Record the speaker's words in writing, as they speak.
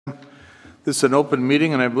This is an open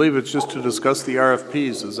meeting, and I believe it's just to discuss the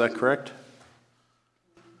RFPs. Is that correct?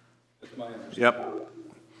 That's my understanding. Yep.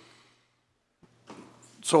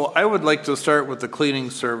 So I would like to start with the cleaning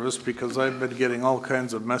service because I've been getting all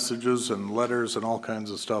kinds of messages and letters and all kinds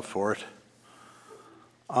of stuff for it.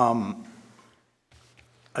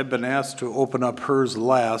 I've been asked to open up hers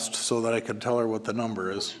last so that I can tell her what the number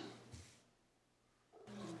is.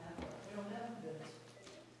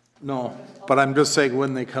 No, but I'm just saying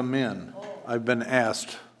when they come in, I've been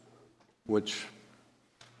asked, which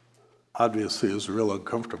obviously is real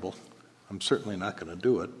uncomfortable. I'm certainly not going to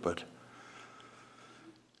do it, but.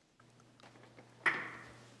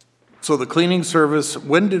 So the cleaning service,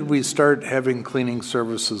 when did we start having cleaning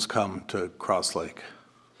services come to Cross Lake?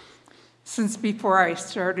 Since before I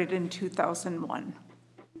started in 2001.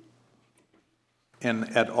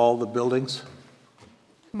 And at all the buildings?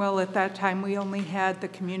 Well, at that time, we only had the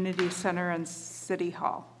community center and city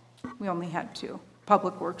hall. We only had two.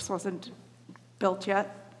 Public Works wasn't built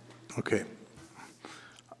yet. Okay.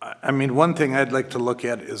 I mean, one thing I'd like to look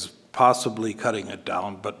at is possibly cutting it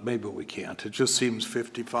down, but maybe we can't. It just seems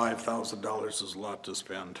 $55,000 is a lot to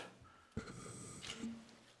spend.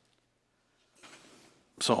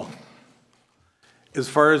 So, as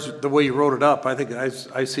far as the way you wrote it up, I think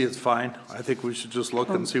I see it's fine. I think we should just look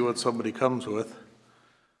and see what somebody comes with.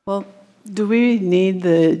 Well, do we need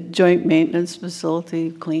the joint maintenance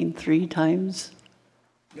facility cleaned 3 times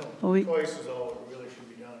a week? Twice is all it really should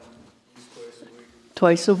be done, at least twice a week.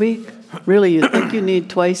 Twice a week? Really, you think you need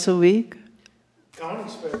twice a week? County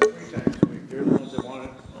spent 3 times a week, they're the ones that want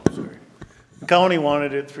it, oh, sorry. The county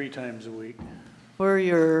wanted it 3 times a week.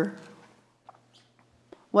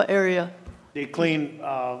 What area? They clean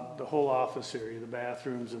the whole office area, the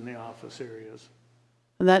bathrooms and the office areas.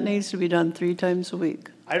 And that needs to be done 3 times a week.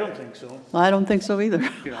 I don't think so. Well, I don't think so either.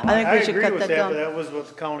 You know, I think we should agree cut with that But down. that was what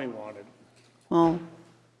the county wanted. Well,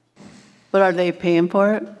 but are they paying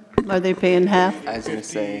for it? Are they paying half? I was going to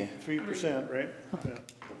say, 3%, right? Yeah.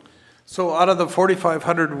 So out of the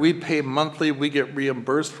 $4,500 we pay monthly, we get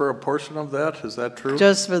reimbursed for a portion of that? Is that true?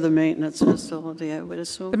 Just for the maintenance facility, I would The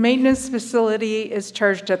assume. maintenance facility is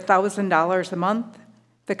charged $1,000 a month.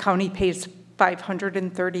 The county pays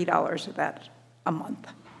 $530 of that a month.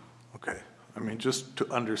 Okay. I mean, just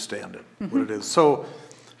to understand it, what it is. So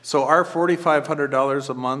our $4,500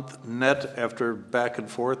 a month net after back and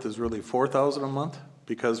forth is really $4,000 a month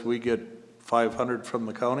because we get $500 from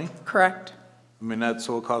the county? Correct? I mean,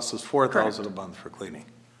 so it costs us $4,000 a month for cleaning.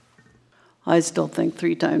 I still think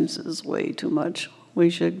 3 times is way too much. We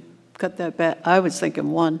should cut that back. I was thinking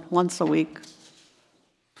once a week.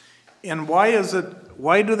 And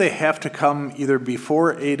why do they have to come either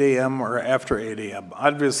before 8 a.m. or after 8 a.m.?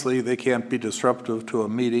 Obviously, they can't be disruptive to a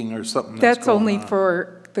meeting or something That's going only on.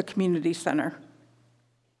 for the community center.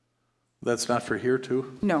 That's not for here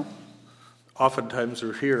too? No. Oftentimes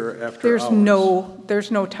they're here after hours.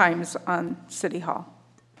 There's no times on City Hall.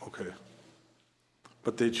 Okay.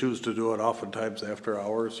 But they choose to do it oftentimes after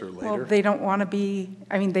hours or later? Well, they don't want to be,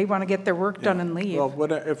 I mean, they want to get their work done and leave.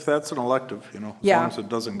 Well, if that's an elective, as Yeah. long as it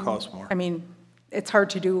doesn't cost more. I mean, it's hard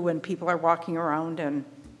to do when people are walking around and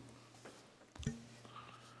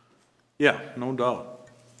Yeah, no doubt.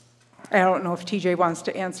 I don't know if TJ wants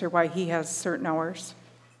to answer why he has certain hours.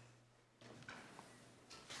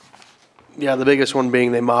 yeah, the biggest one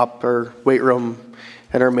being they mop our weight room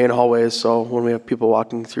and our main hallways. So when we have people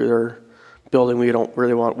walking through their building, we don't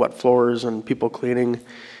really want wet floors and people cleaning.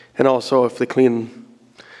 And also if they clean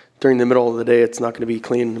during the middle of the day, it's not going to be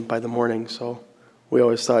clean by the morning. So we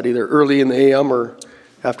always thought either early in the AM or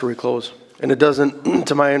after we close. And it doesn't,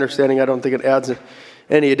 to my understanding, I don't think it adds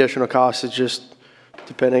any additional cost. It's just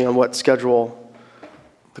depending on what schedule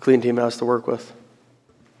the clean team has to work with.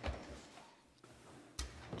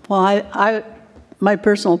 Well, my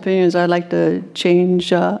personal opinion is I'd like to change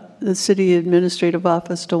the city administrative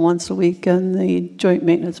office to once a week and the joint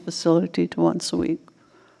maintenance facility to once a week.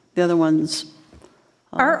 The other ones,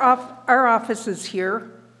 Our office is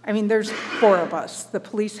here. I mean, there's 4 of us. The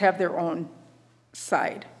police have their own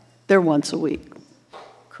side. they're once a week.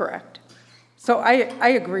 Correct. So I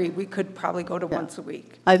agree, we could probably go to once a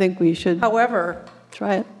week. I think we should However,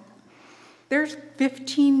 try it. there's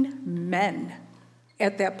 15 men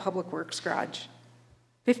at that Public Works garage.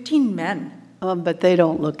 15 men. But they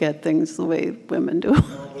don't look at things the way women do. No,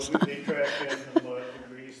 but they track in the mud,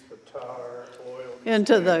 the grease, the tar, oil.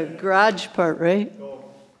 Into the garage part, right? No,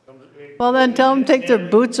 Well, then tell them to take their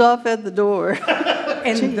boots off at the door.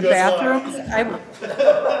 In the bathrooms,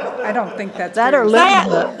 I don't think that's That or very- live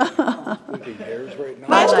in the. Splitting hairs right now?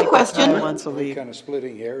 Can I ask a like to question? try Once a week. Kind of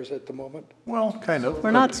splitting hairs at the moment? Well, kind of.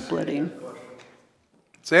 We're not splitting.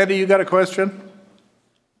 Sandy, you got a question?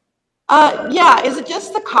 Yeah, is it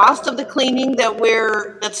just the cost of the cleaning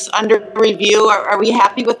that's under review? Are we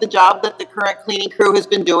happy with the job that the current cleaning crew has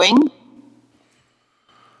been doing?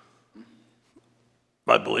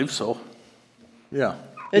 I believe so. Yeah.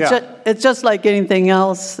 It's just like anything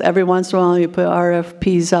else. Every once in a while, you put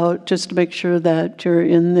RFPs out just to make sure that you're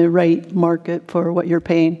in the right market for what you're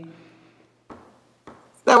paying.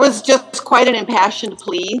 That was just quite an impassioned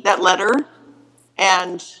plea, that letter.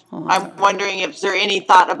 And I'm wondering if there any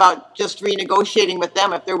thought about just renegotiating with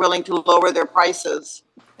them if they're willing to lower their prices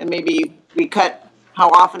and maybe we cut how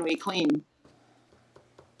often we clean.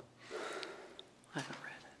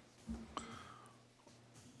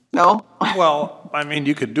 No? Well, I mean,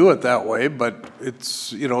 you could do it that way, but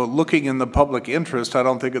it's, you know, looking in the public interest, I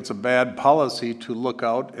don't think it's a bad policy to look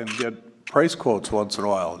out and get price quotes once in a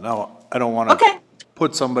while. Now, I don't want to Okay.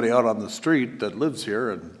 put somebody out on the street that lives here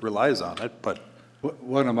and relies on it, but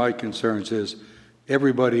One of my concerns is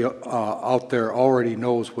everybody out there already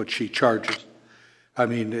knows what she charges. I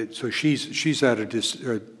mean, so she's at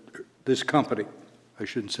this company, I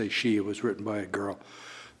shouldn't say she, it was written by a girl,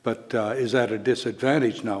 but is at a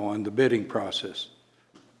disadvantage now on the bidding process.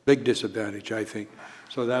 Big disadvantage, I think.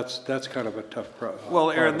 So that's kind of a tough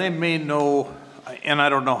well, Aaron, they may know, and I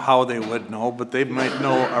don't know how they would know, but they might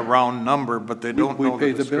know a round number, but they don't know We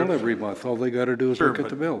pay the bill description. every month. All they got to do is Sure, look at but-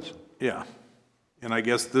 the bills Yeah. And I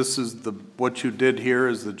guess this is what you did here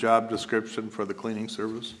is the job description for the cleaning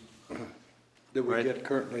service? that we Right. get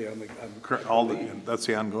currently on the. That's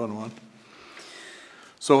the ongoing one.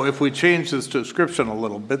 So if we change this description a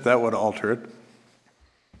little bit, that would alter it.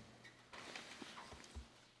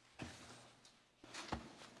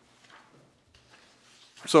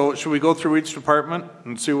 So should we go through each department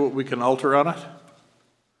and see what we can alter on it?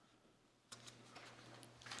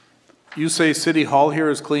 You say City Hall here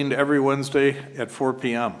is cleaned every Wednesday at 4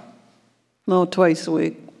 PM. No, twice a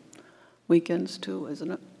week. Weekends too,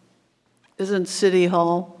 isn't it? Isn't City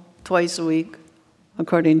Hall twice a week,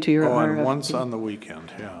 according to your Oh, RFP? and once on the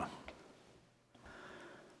weekend, yeah.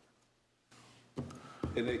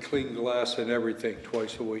 And they clean glass and everything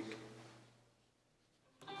twice a week.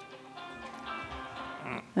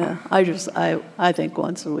 Yeah, I think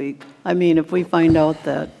once a week. I mean, if we find out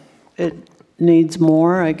that it needs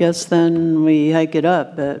more, I guess then we hike it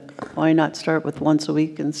up, but why not start with once a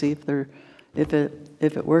week and see if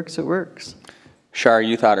it works, it works. Shar,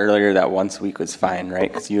 you thought earlier that once a week was fine,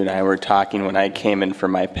 right? Because you and I were talking when I came in for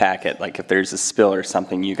my packet, like if there's a spill or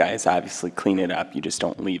something, you guys obviously clean it up, you just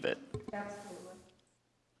don't leave it.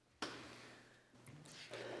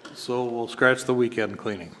 So we'll scratch the weekend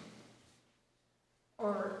cleaning.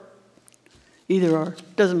 Either or,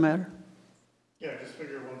 doesn't matter. Yeah, just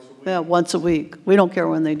figure once a week. Yeah, once a week. We don't care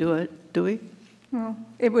when they do it, do we? Well,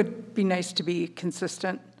 it would be nice to be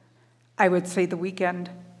consistent. I would say the weekend,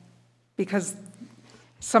 because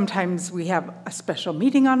sometimes we have a special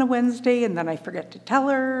meeting on a Wednesday, and then I forget to tell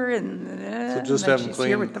her, and So just then have them she's clean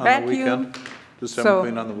here on with the the vacuum. weekend? Just have them So-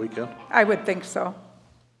 clean on the weekend? I would think so.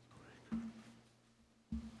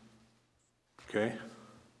 Okay.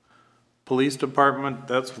 Police department,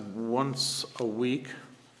 that's once a week.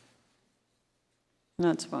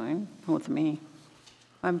 That's fine with me.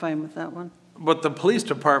 I'm fine with that one. But the police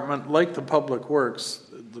department, like the public works,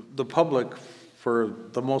 the public, for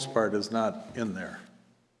the most part, is not in there.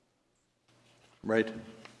 Right?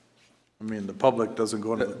 I mean, the public doesn't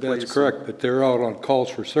go into the place. That's correct, but they're out on calls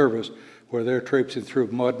for service where they're traipsing through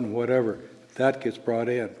mud and whatever. That gets brought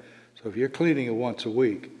in. So if you're cleaning it once a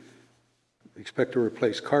week, expect to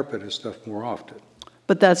replace carpet and stuff more often.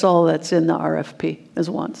 But that's all that's in the RFP, is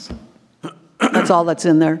once. That's all that's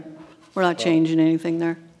in there. We're not changing anything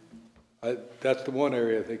there. That's the one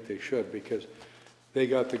area I think they should, because they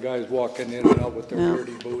got the guys walking in and out with their Yeah.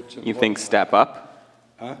 dirty boots and You think whatnot. step up?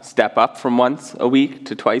 Huh? Step up from once a week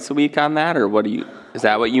to twice a week on that, or is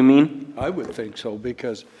that what you mean? I would think so,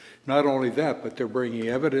 because not only that, but they're bringing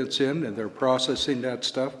evidence in and they're processing that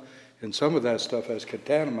stuff, and some of that stuff has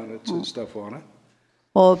contaminants and stuff on it.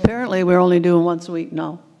 Well, apparently, we're only doing once a week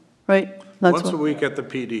now, right? That's Once a what- week at the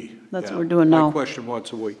PD. That's yeah. what we're doing My now. question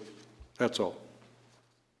once a week, that's all.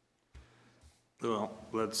 Well,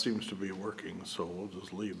 that seems to be working, so we'll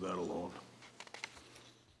just leave that alone.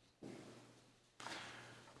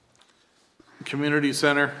 Community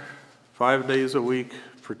center, 5 days a week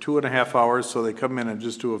for 2.5 hours, so they come in and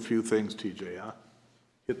just do a few things, TJ, huh?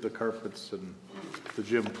 Hit the carpets and the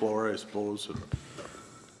gym floor, I suppose, and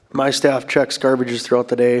My staff checks garbages throughout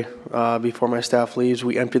the day. Before my staff leaves,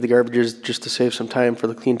 we empty the garbages just to save some time for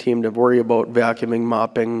the clean team to worry about vacuuming,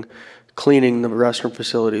 mopping, cleaning the restroom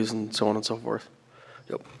facilities, and so on and so forth.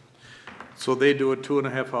 Yep. So they do it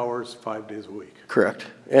 2.5 hours, 5 days a week. Correct.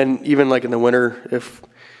 And even like in the winter, if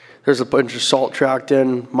there's a bunch of salt tracked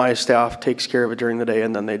in, my staff takes care of it during the day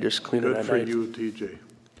and then they just clean it Good at for night. you, TJ.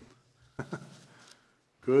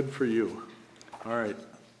 Good for you. All right,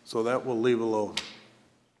 so that we'll leave alone.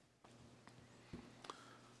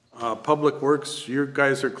 Public Works, you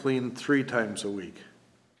guys are clean 3 times a week.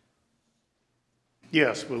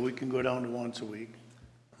 Yes, but we can go down to once a week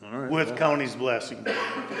All right. with county's blessing.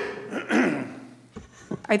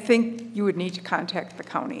 I think you would need to contact the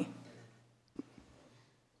county.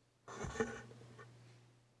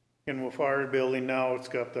 And with our building now, it's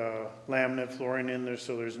got the laminate flooring in there,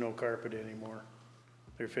 so there's no carpet anymore.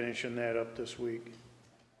 They're finishing that up this week.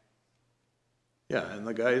 Yeah, and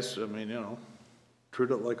the guys, I mean,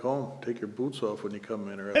 treat it like home. Take your boots off when you come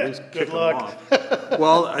in, or at least kick them luck. off.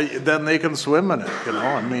 Well, then they can swim in it,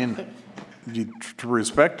 I mean, you to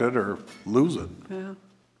respect it or lose it. Yeah.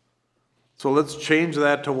 So let's change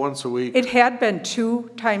that to once a week. It had been 2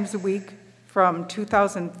 times a week from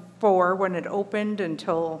 2004 when it opened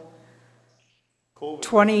until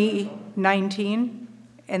 2019,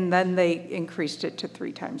 and then they increased it to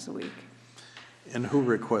 3 times a week. And who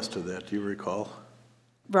requested that, do you recall?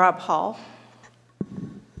 Rob Hall.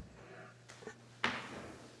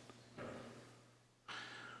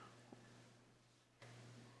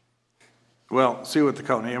 Well, see what the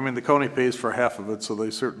county, the county pays for half of it, so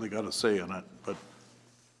they certainly got a say in it, but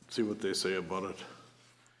see what they say about it.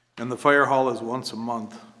 And the fire hall is once a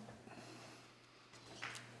month.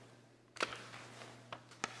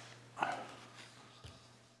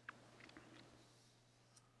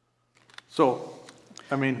 So,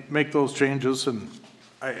 make those changes, and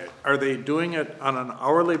are they doing it on an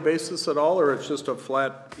hourly basis at all, or it's just a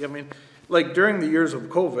flat, like during the years of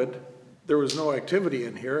COVID, there was no activity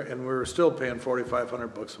in here, and we were still paying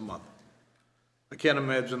 $4,500 a month. I can't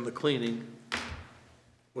imagine the cleaning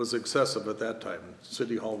was excessive at that time.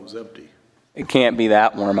 City Hall was empty. It can't be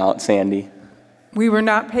that warm out, Sandy. We were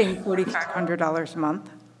not paying $4,500 a month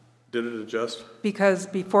Did it adjust? because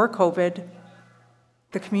before COVID,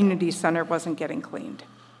 the community center wasn't getting cleaned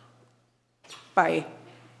by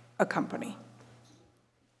a company.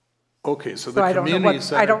 Okay, so So the I don't know community what,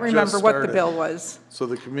 center I don't remember just what the started. bill was. So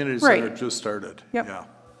the community center Right. just started? Yep. Yeah.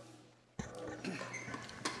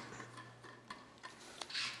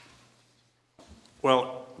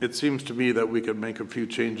 Well, it seems to me that we could make a few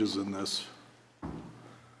changes in this.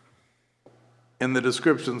 And the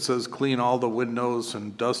description says clean all the windows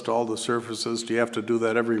and dust all the surfaces. Do you have to do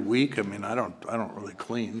that every week? I don't really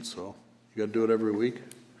clean, so you gotta do it every week?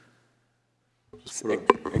 Just put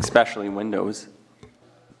a- Especially windows.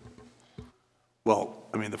 Well,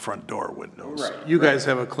 the front door windows. Right, You guys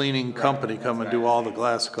have a cleaning company come and do all the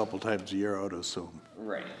glass a couple times a year, I would assume.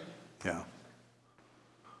 Right. Yeah.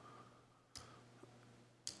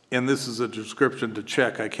 And this is a description to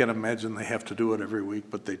check. I can't imagine they have to do it every week,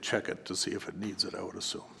 but they check it to see if it needs it, I would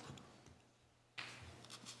assume.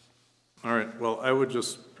 All right, well, I would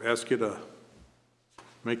just ask you to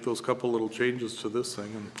make those couple little changes to this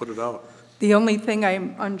thing and put it out. The only thing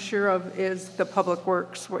I'm unsure of is the Public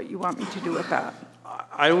Works, what you want me to do with that.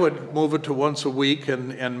 I would move it to once a week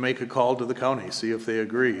and make a call to the county, see if they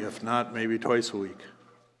agree. If not, maybe twice a week.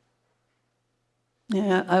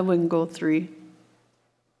 Yeah, I wouldn't go 3.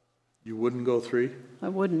 You wouldn't go 3? I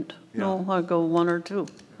wouldn't. No, I'd go 1 or 2.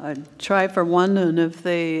 I'd try for 1, and if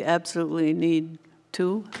they absolutely need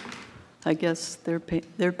 2, I guess they're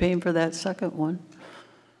paying for that second one.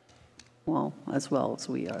 Well, as well as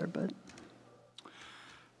we are, but.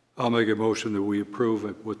 I'll make a motion that we approve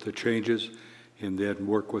it with the changes and then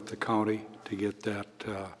work with the county to get that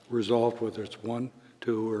resolved, whether it's 1,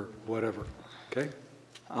 2, or whatever. Okay?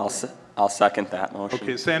 I'll second that motion.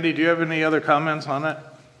 Okay, Sandy, do you have any other comments on it?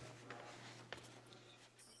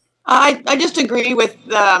 I just agree with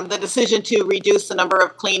the decision to reduce the number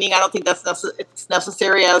of cleaning. I don't think that's it's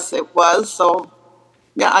necessary as it was. So,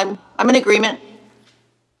 yeah, I'm in agreement.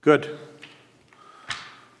 Good.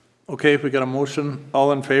 Okay, we got a motion.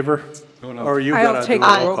 All in favor? Or you I'll gotta take do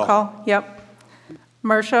a roll call. Yep.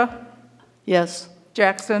 Marcia, Yes.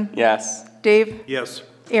 Jackson, Yes. Dave, Yes.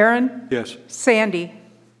 Aaron, Yes. Sandy.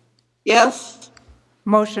 Yes.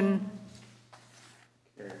 Motion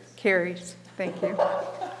carries. Thank you.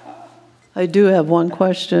 I do have one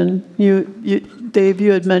question. Dave,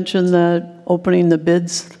 you had mentioned that opening the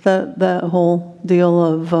bids, that whole deal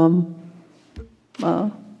of how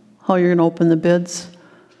you're going to open the bids.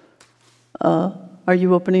 Are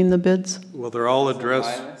you opening the bids? Well, they're all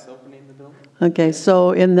addressed. Okay,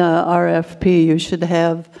 so in the RFP, you should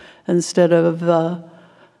have, instead of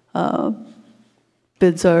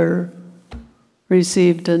bids are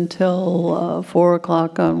received until 4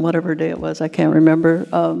 o'clock on whatever day it was, I can't remember.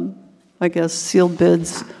 I guess sealed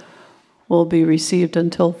bids will be received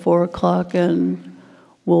until 4 o'clock and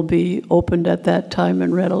will be opened at that time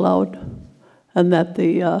and read aloud. And that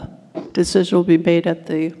the decision will be made at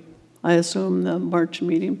the, I assume, the March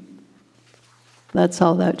meeting. That's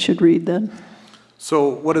how that should read then. So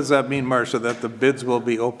what does that mean, Marcia, that the bids will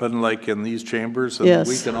be open like in these chambers? Yes.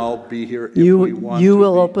 And we can all be here if we want to? You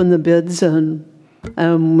will be? open the bids and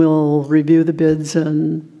we'll review the bids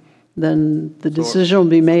and then the decision will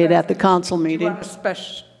be made at the council Do you meeting.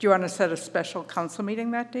 want do you want to set a special council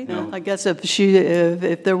meeting that day? I guess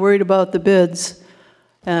if they're worried about the bids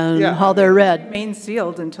and Yeah. how they're read, Remain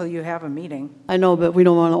sealed until you have a meeting. I know, but we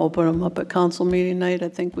don't want to open them up at council meeting night. I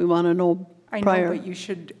think we want to know I know, prior. but you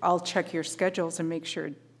should, I'll check your schedules and make sure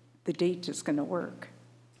the date is going to work.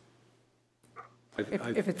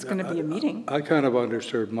 If it's going to be a meeting. I kind of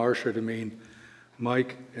understood Marcia to mean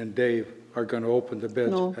Mike and Dave are going to open the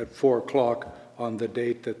bids No. at 4 o'clock on the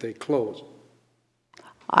date that they close.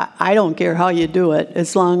 I don't care how you do it,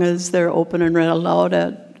 as long as they're open and read aloud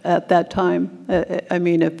at that time. I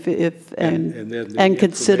mean, then the and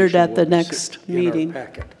considered information at the will be next in our meeting.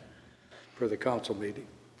 packet for the council meeting.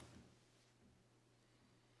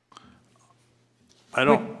 I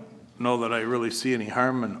don't know that I really see any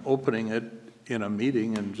harm in opening it in a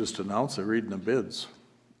meeting and just announce it, reading the bids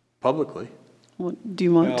publicly. Do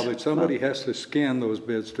you want? Well, but somebody has to scan those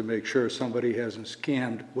bids to make sure somebody hasn't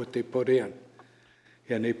scanned what they put in.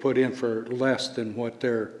 And they put in for less than what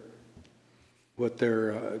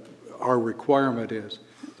our requirement is.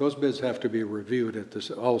 Those bids have to be reviewed at this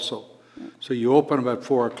also. So you open them at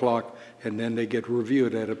 4 o'clock and then they get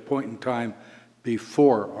reviewed at a point in time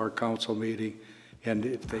before our council meeting. And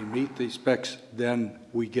if they meet the specs, then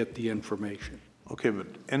we get the information. Okay, but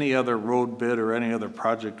any other road bid or any other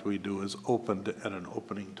project we do is opened at an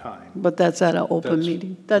opening time. But that's at an open That's meeting.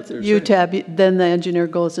 what That's, they're you saying. then the engineer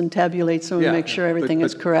goes and tabulates them Yeah, and makes sure everything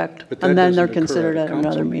is but correct. that And then they're doesn't occur considered at at a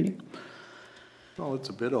council another meeting. meeting. Well, it's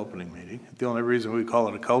a bid opening meeting. The only reason we call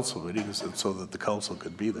it a council meeting is so that the council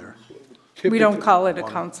could be there. We don't call it a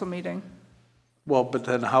council meeting. Well, but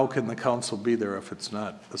then how can the council be there if it's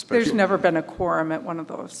not a special? There's never been a quorum at one of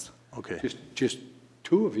those. Okay, Just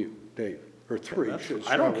two of you, Dave, or three. I don't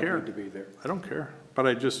Cheryl would care. need to be there. I don't care, but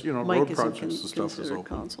I just, road Mike isn't projects and stuff is considered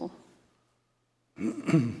open. council.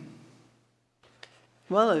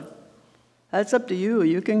 Well, that's up to you.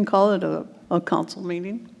 You can call it a council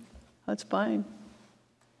meeting. That's fine.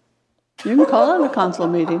 You can call it a council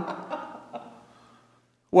meeting.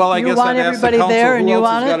 Well, I You guess want I'd ask the everybody council, there and who you else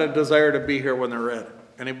want has got it? a desire to be here when they're read?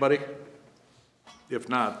 Anybody? If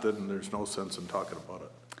not, then there's no sense in talking about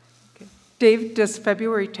it. Dave, does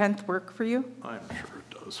February 10th work for you I'm sure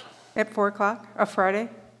it does. at 4 o'clock, a Friday?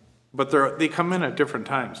 But they come in at different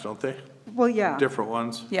times, don't they? Well, yeah. Different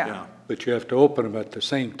ones? Yeah. But you have to open them at the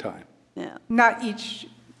same time. Yeah. Not each,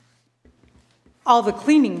 all the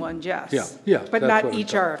cleaning ones, yes. Yeah, But that's not what I'm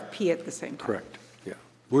each talking- RFP at the same time. Correct, yeah.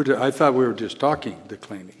 I thought we were just talking the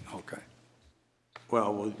cleaning, okay.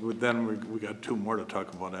 Well, then we got two more to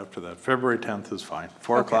talk about after that. February 10th is fine.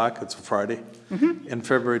 4 o'clock, it's a Friday. And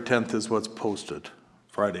February 10th is what's posted,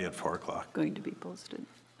 Friday at 4 o'clock. Going to be posted.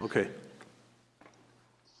 Okay.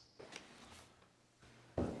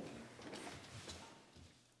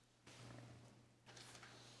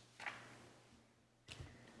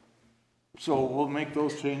 So we'll make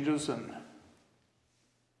those changes and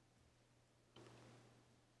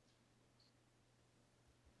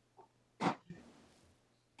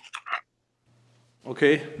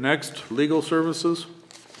okay, next, legal services.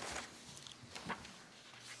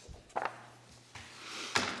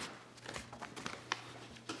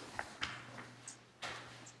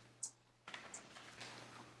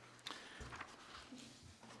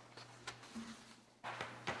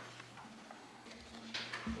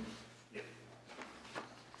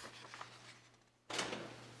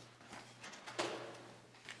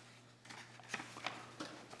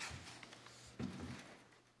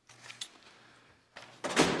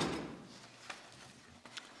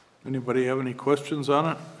 Anybody have any questions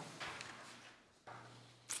on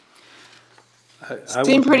it?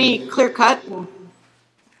 Seemed pretty clear cut,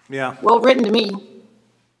 Yeah. well written to me.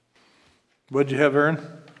 What'd you have, Aaron?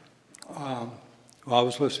 Well, I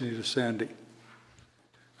was listening to Sandy.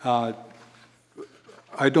 I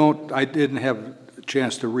didn't have a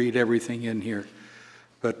chance to read everything in here,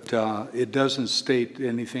 but it doesn't state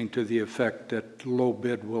anything to the effect that low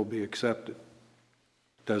bid will be accepted.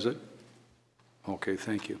 Does it? Okay,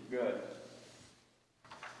 thank you. Good.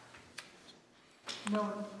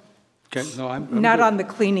 Okay, no, I'm Not good. on the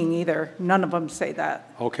cleaning either. None of them say that.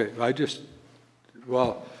 Okay, I just,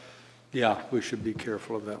 Well, yeah, we should be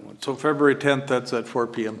careful of that one. So February 10th, that's at 4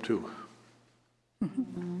 PM too.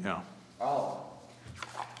 Yeah.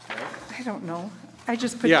 I don't know. I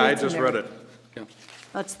just put Yeah, I dates in just there. read it.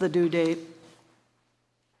 That's the due date.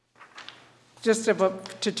 Just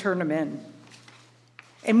about to turn them in.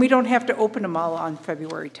 And we don't have to open them all on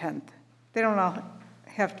February 10th. They don't all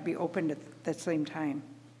have to be opened at the same time.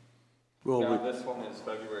 Well, this one is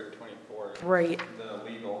February 24th. Right, The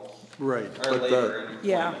legal, right, or but labor and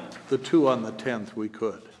yeah, employment. the two on the 10th, we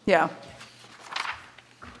could. yeah.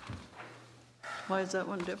 Why is that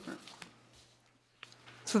one different?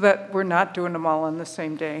 So that we're not doing them all on the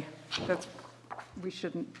same day. That's, we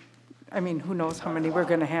shouldn't, I mean, who knows how many we're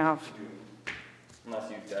gonna have.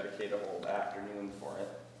 Unless you dedicate a whole afternoon for it.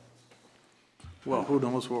 Well, who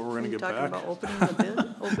knows what we're Are gonna you get talking back? about opening the bid,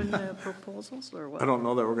 open the proposals, or what? I don't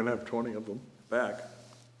know that we're gonna have 20 of them back.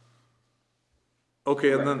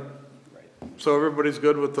 Okay, and then, so everybody's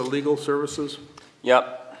good with the legal services?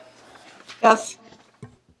 Yep. Yes,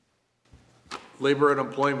 Labor and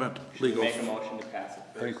employment legal. Make a motion to pass it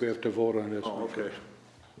I think we have to vote on this. Oh, okay.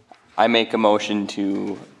 I make a motion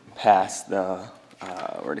to pass the,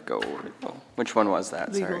 where'd it go? Which one was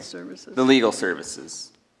that? Sorry. Legal services. The legal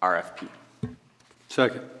services, RFP.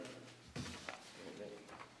 Second.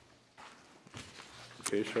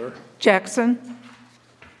 Okay, sure. Jackson,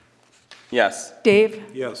 Yes. Dave,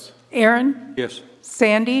 Yes. Aaron, Yes.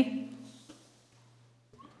 Sandy,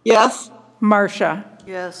 yes, Marcia.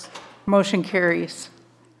 Yes, Motion carries.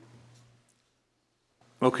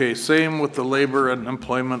 Okay, same with the labor and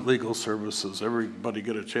employment legal services. Everybody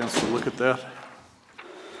get a chance to look at that?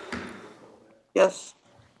 yes.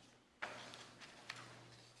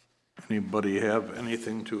 Anybody have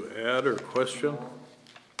anything to add or question?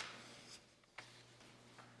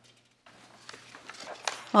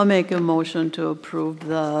 I'll make a motion to approve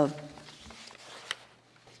the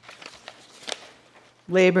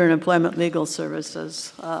Labor and Employment Legal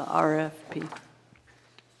Services, RFP.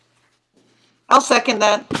 I'll second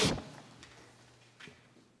that.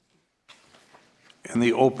 And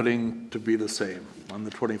the opening to be the same on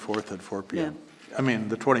the 24th at 4 PM? I mean,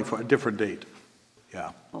 the 24th, a different date.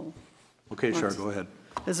 Yeah. Oh. Okay, sure, go ahead.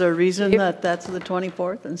 Is there a reason that that's the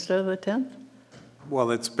 24th instead of the 10th?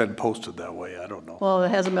 Well, it's been posted that way, I don't know. Well, it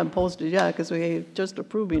hasn't been posted yet because we just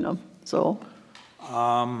approving them, so.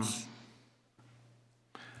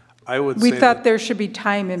 I would We say thought that, there should be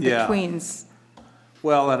time in Yeah. betweens.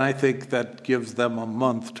 well, and I think that gives them a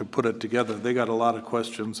month to put it together. They got a lot of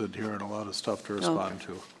questions in here and a lot of stuff to respond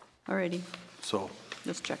to, Alrighty, so.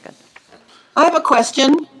 just check it. I have a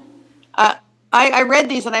question. I read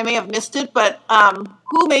these and I may have missed it, but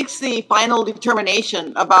who makes the final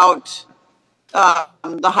determination about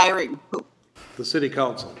the hiring? Who? The city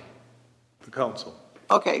council, the council,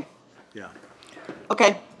 Okay, yeah.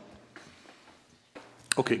 okay.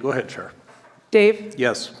 Okay, go ahead, Chair. Dave,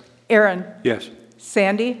 Yes. Aaron, Yes.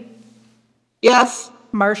 Sandy, Yes,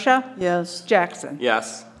 Marcia, Yes, Jackson.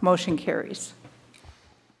 Yes. Motion carries.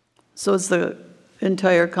 so is the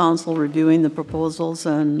entire council reviewing the proposals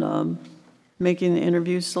and making the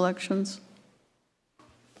interview selections?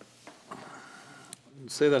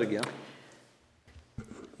 Say that again.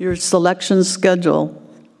 Your selection schedule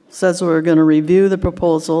says we're going to review the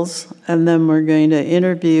proposals, and then we're going to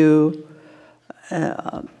interview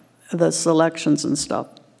the selections and stuff,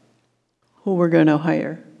 who we're going to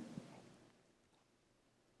hire.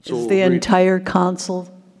 So Is the re- entire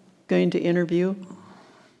council going to interview?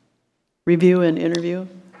 Review and interview?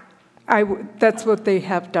 That's what they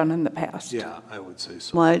have done in the past. Yeah, I would say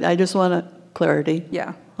so. Well, I just want clarity. Yeah. I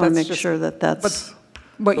want that's to make just- sure that that's,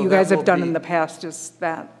 What So you that guys will have done be- in the past is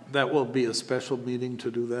that, That will be a special meeting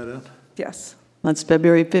to do that in? yes. that's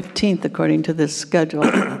February 15th according to this schedule.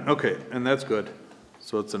 Okay, and that's good.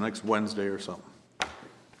 So it's the next Wednesday or something.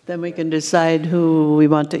 Then we can decide who we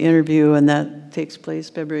want to interview, and that takes place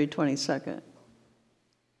February 22nd.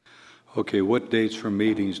 Okay, what dates for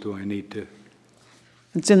meetings do I need to?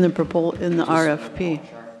 It's in the in the RFP,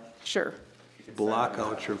 Sure. Block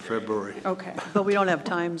out your February. Okay. but we don't have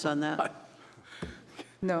times on that.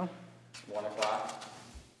 No. 1 o'clock?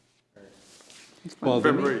 Well,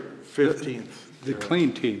 February 15th. the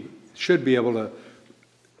clean team should be able to,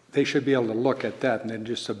 they should be able to look at that and then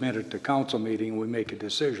just submit it to council meeting and we make a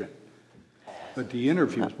decision. But the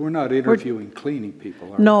interviews, we're not interviewing cleaning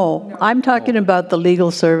people, are we? No, I'm talking about the legal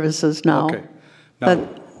services now. Okay. Now,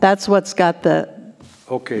 That's what's got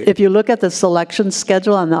okay, if you look at the selection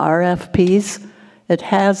schedule on the RFPs, it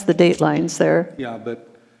has the date lines there. yeah, but.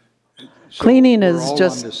 so Cleaning is We're all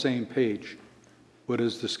just- on the same page. What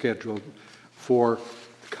is the schedule for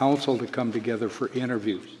council to come together for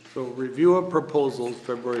interviews? So review of proposals,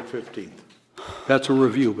 February 15th. That's a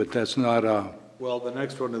review, but that's not a, Well, the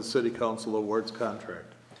next one is city council awards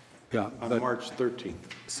contract yeah. on But March 13th.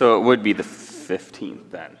 So it would be the 15th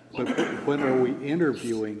then. but when are we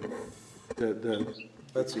interviewing the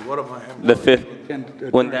Let's see, what am I? The 5th,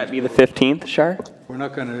 10? wouldn't that be the 15th, Shar? We're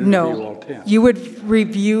not going to interview all No, 10. you would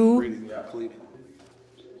review Reading the pleading.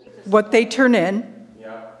 what they turn in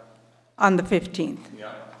on the 15th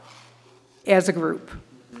as a group.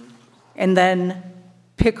 And then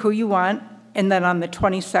pick who you want, and then on the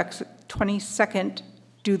 22nd,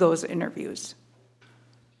 do those interviews.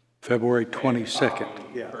 February 22nd.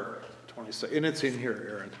 Yeah, 22nd, and it's in here,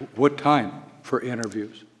 Aaron. What time for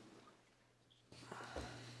interviews?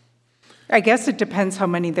 I guess it depends how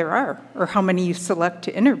many there are, or how many you select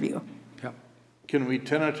to interview. Yeah. Can we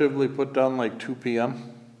tentatively put down like 2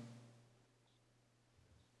 PM,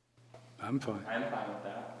 I'm fine. I'm fine with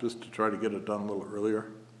that. just to try to get it done a little earlier?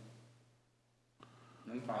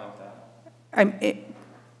 I'm fine with that.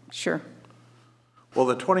 Sure. Well,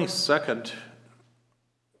 the 22nd,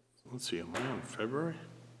 let's see, am I in February?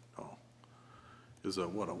 No. Is a,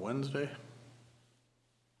 what, a Wednesday?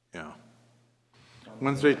 Yeah.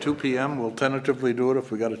 Wednesday, 2 PM, we'll tentatively do it.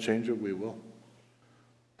 If we got to change it, we will.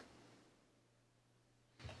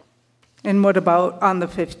 And what about on the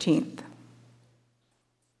 15th?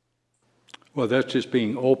 Well, that's just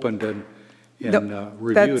being opened and No,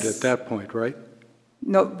 reviewed that's- at that point, right?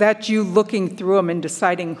 No, that's you looking through them and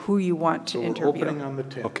deciding who you want to So we're interview. opening on the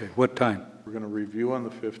 10th. Okay, what time? We're going to review on the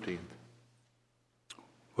 15th.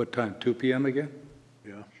 What time, 2 PM again?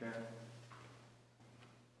 Yeah.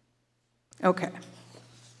 Okay.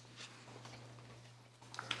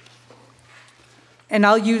 And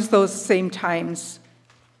I'll use those same times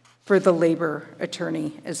for the labor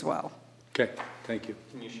attorney as well. Okay, thank you.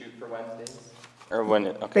 Can you shoot for Wednesdays? Or when,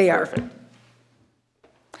 okay, They are. perfect.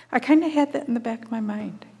 I kind of had that in the back of my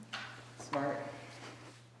mind, Smart.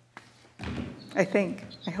 I think,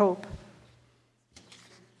 I hope.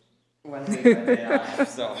 Wednesday's my day off,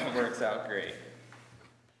 so it works out great.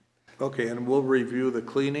 Okay, and we'll review the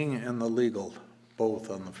cleaning and the legal, both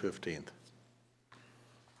on the 15th.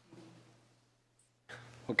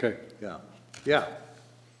 Okay, Yeah. Yeah.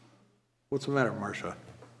 What's the matter, Marcia?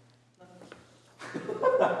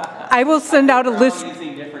 I will send out a list,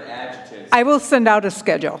 Using different adjectives. I will send out a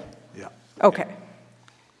schedule. Yeah. Okay.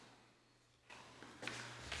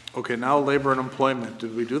 Okay, now labor and employment.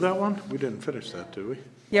 Did we do that one? We didn't finish that, did we?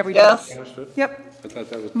 Yeah, we did. Yes. Finished it? Yep. I thought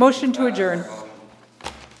that was, Motion to adjourn.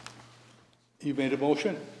 you made a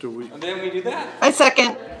motion Do we? Didn't we do that? I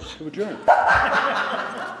second. to adjourn.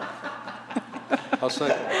 I'll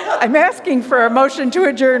second. I'm asking for a motion to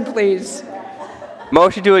adjourn, please.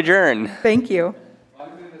 Motion to adjourn. Thank you.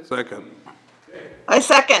 Second. I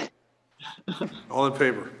second. All in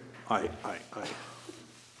favor? Aye, aye,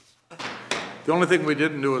 aye. The only thing we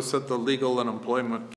didn't do is set the legal and employment